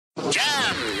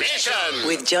Mission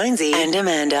with Jonesy and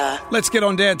Amanda. Let's get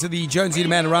on down to the Jonesy and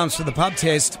Amanda Rams for the pub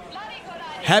test.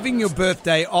 Having your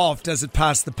birthday off, does it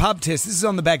pass the pub test? This is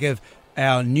on the back of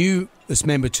our newest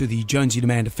member to the Jonesy and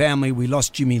Amanda family. We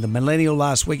lost Jimmy the Millennial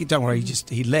last week. Don't worry,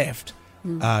 he left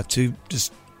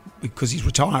because he's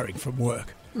retiring from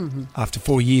work after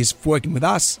 4 years of working with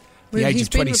us. The age he's of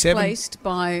 27. been replaced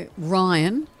by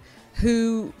Ryan,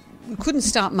 who couldn't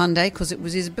start Monday because it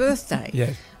was his birthday.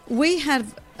 Yeah. We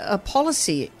have a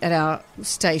policy at our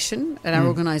station, at our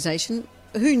organisation.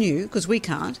 Who knew, because we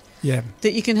can't,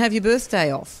 that you can have your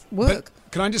birthday off work.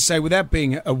 But can I just say, without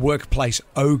being a workplace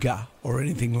ogre or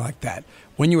anything like that,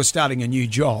 when you were starting a new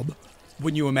job,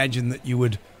 wouldn't you imagine that you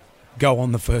would go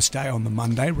on the first day on the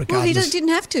Monday regardless? Well, he didn't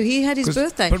have to. He had his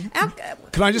birthday.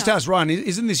 Can I just ask, Ryan,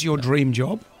 isn't this your dream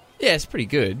job? Yeah, it's pretty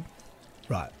good.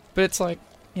 Right. But it's like,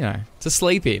 to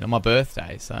sleep in on my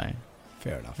birthday, so...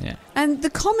 Fair enough. Yeah. And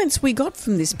the comments we got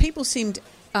from this, people seemed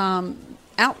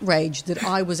outraged that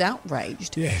I was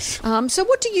outraged. Yes. So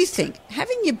what do you think?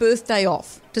 Having your birthday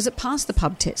off, does it pass the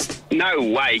pub test? No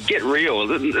way. Get real.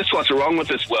 That's what's wrong with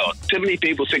this world. Too many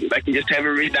people think they can just have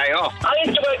every day off. I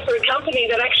used to work for a company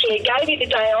that actually gave you the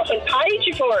day off and paid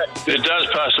you for it. It does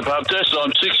pass the pub test.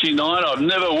 I'm 69. I've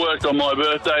never worked on my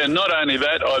birthday, and not only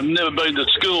that, I've never been to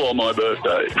school on my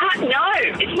birthday. No,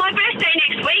 it's my birthday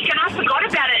next week, and I forgot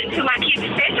about it until my kids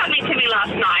said something to me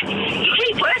last night. You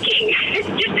keep working. It's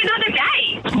just another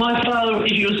day. My father,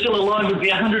 if he was still alive, would be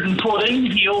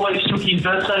 114. He always took his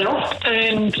birthday off.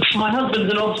 And my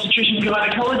husband's an obstetrician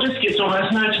gynaecologist, gets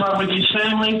almost no time with his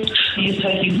family. He has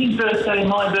taken his birthday,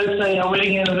 my birthday, our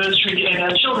wedding anniversary, and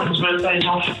our children's birthdays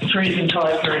off for his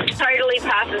entire career. Totally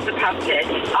passes the pub test.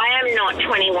 I am not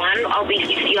 21. I'll be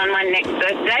 60 on my next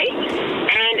birthday.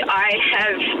 And I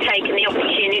have taken the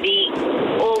opportunity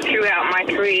all throughout my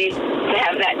career to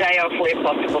have that day off where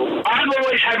possible. I've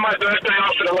always had my birthday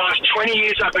off for the last 20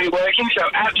 years I've been working, so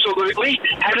absolutely,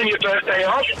 having your birthday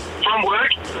off from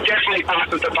work definitely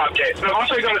passes the pub test. I've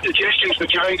also got a suggestion for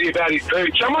Jonesy about his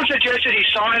boots. Someone suggested he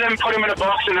sign them, put them in a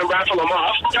box and then raffle them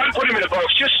off. Don't put them in a box,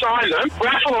 just sign them,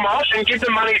 raffle them off and give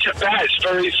the money to Baz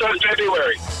for his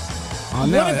February.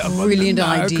 What a brilliant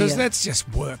idea. Because that's just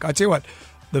work. I tell you what,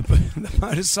 the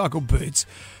motorcycle boots,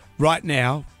 right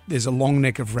now, there's a long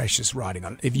neck of rashes riding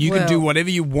on it. If you can do whatever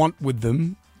you want with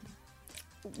them...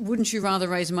 Wouldn't you rather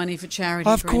raise money for charity,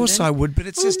 Of course I would, but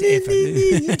it's just effort.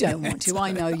 You don't want to.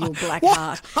 I know your black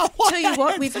heart. Tell you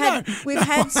what, we've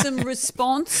had some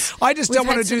response. I just don't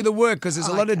want to do the work because there's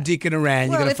a lot of dicking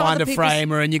around. You've got to find a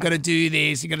framer and you've got to do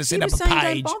this. You've got to set up a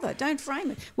page. Don't bother. Don't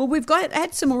frame it. Well, we've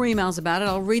had some more emails about it.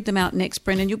 I'll read them out next,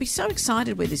 Brendan. You'll be so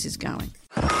excited where this is going.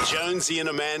 Jonesy and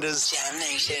Amanda's Jam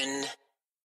Nation.